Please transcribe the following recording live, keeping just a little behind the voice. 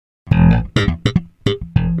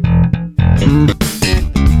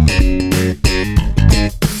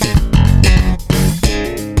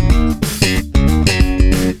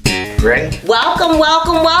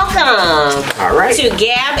right. To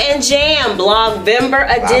Gab and Jam Blogvember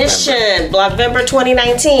edition, Blogvember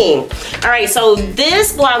 2019. All right, so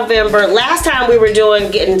this Blogvember, last time we were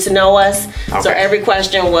doing getting to know us, so every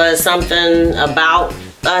question was something about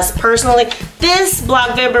us personally. This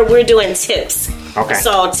Blogvember, we're doing tips. Okay.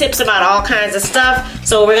 So tips about all kinds of stuff.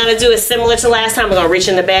 So what we're going to do is similar to last time. We're going to reach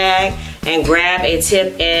in the bag and grab a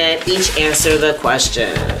tip and each answer the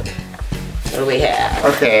question. What do we have?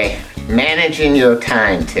 Okay, managing your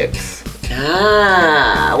time tips.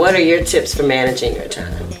 What are your tips for managing your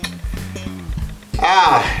time?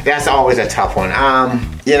 That's always a tough one.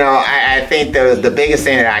 I think the biggest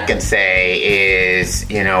thing that I can say is,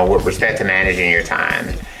 with respect to managing your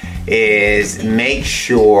time, is make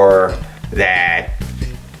sure that,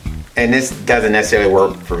 and this doesn't necessarily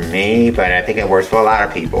work for me, but I think it works for a lot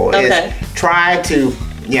of people, is try to,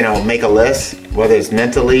 make a list, whether it's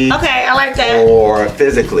mentally I like that. or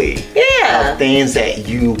physically, of things that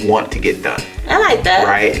you want to get done. I like that.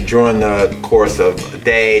 Right? During the course of a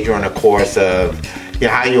day, during the course of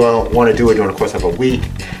how you want to do it during the course of a week,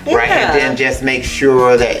 right? And then just make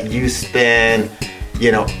sure that you spend,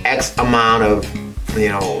 X amount of,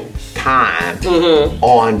 time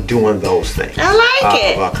on doing those things. I like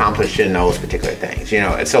it. Accomplishing those particular things,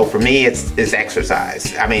 And so for me, it's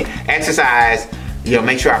exercise. I mean, exercise.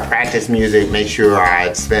 Make sure I practice music. Make sure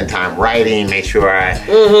I spend time writing. Make sure I,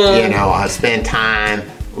 I spend time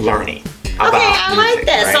learning. I like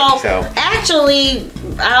that. Right? So actually,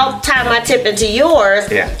 I'll tie my tip into yours,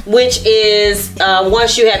 which is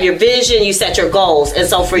once you have your vision, you set your goals. And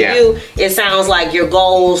so for you, it sounds like your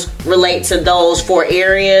goals relate to those 4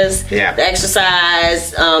 areas. Yeah. The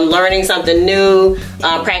exercise, learning something new,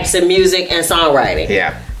 practicing music, and songwriting.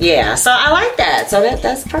 Yeah. Yeah, so I like that. So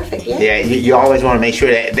that's perfect. Yeah. Yeah, you always want to make sure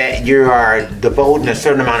that you are devoting a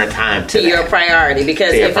certain amount of time to your priority,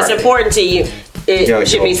 because if it's important to you, it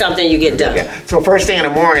should be something you get done. Yeah. So first thing in the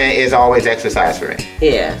morning is always exercise for me.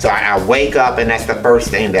 Yeah. So I wake up and that's the first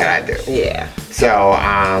thing that I do. Yeah. So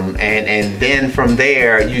and then from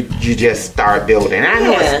there you just start building. And I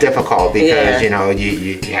know it's difficult because you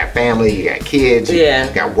have family, you got kids, you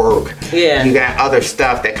got work, you got other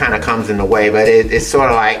stuff that kind of comes in the way. But it's sort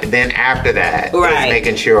of like then after that, it's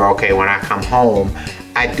making sure when I come home,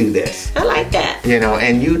 I do this. I like that.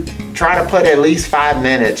 And you try to put at least 5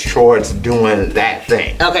 minutes towards doing that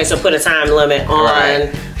thing. Okay, so put a time limit on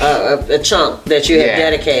a chunk that you have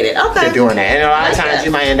dedicated. Okay. To doing that. And a lot of times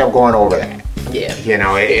you might end up going over that. Yeah.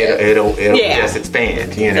 It'll just expand,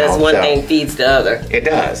 Because one thing feeds the other. It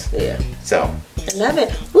does. Yeah. So. I love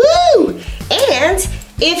it. Woo! And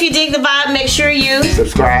if you dig the vibe, make sure you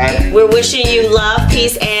subscribe. We're wishing you love,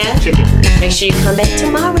 peace, and chicken. Make sure you come back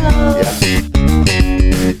tomorrow. Yeah.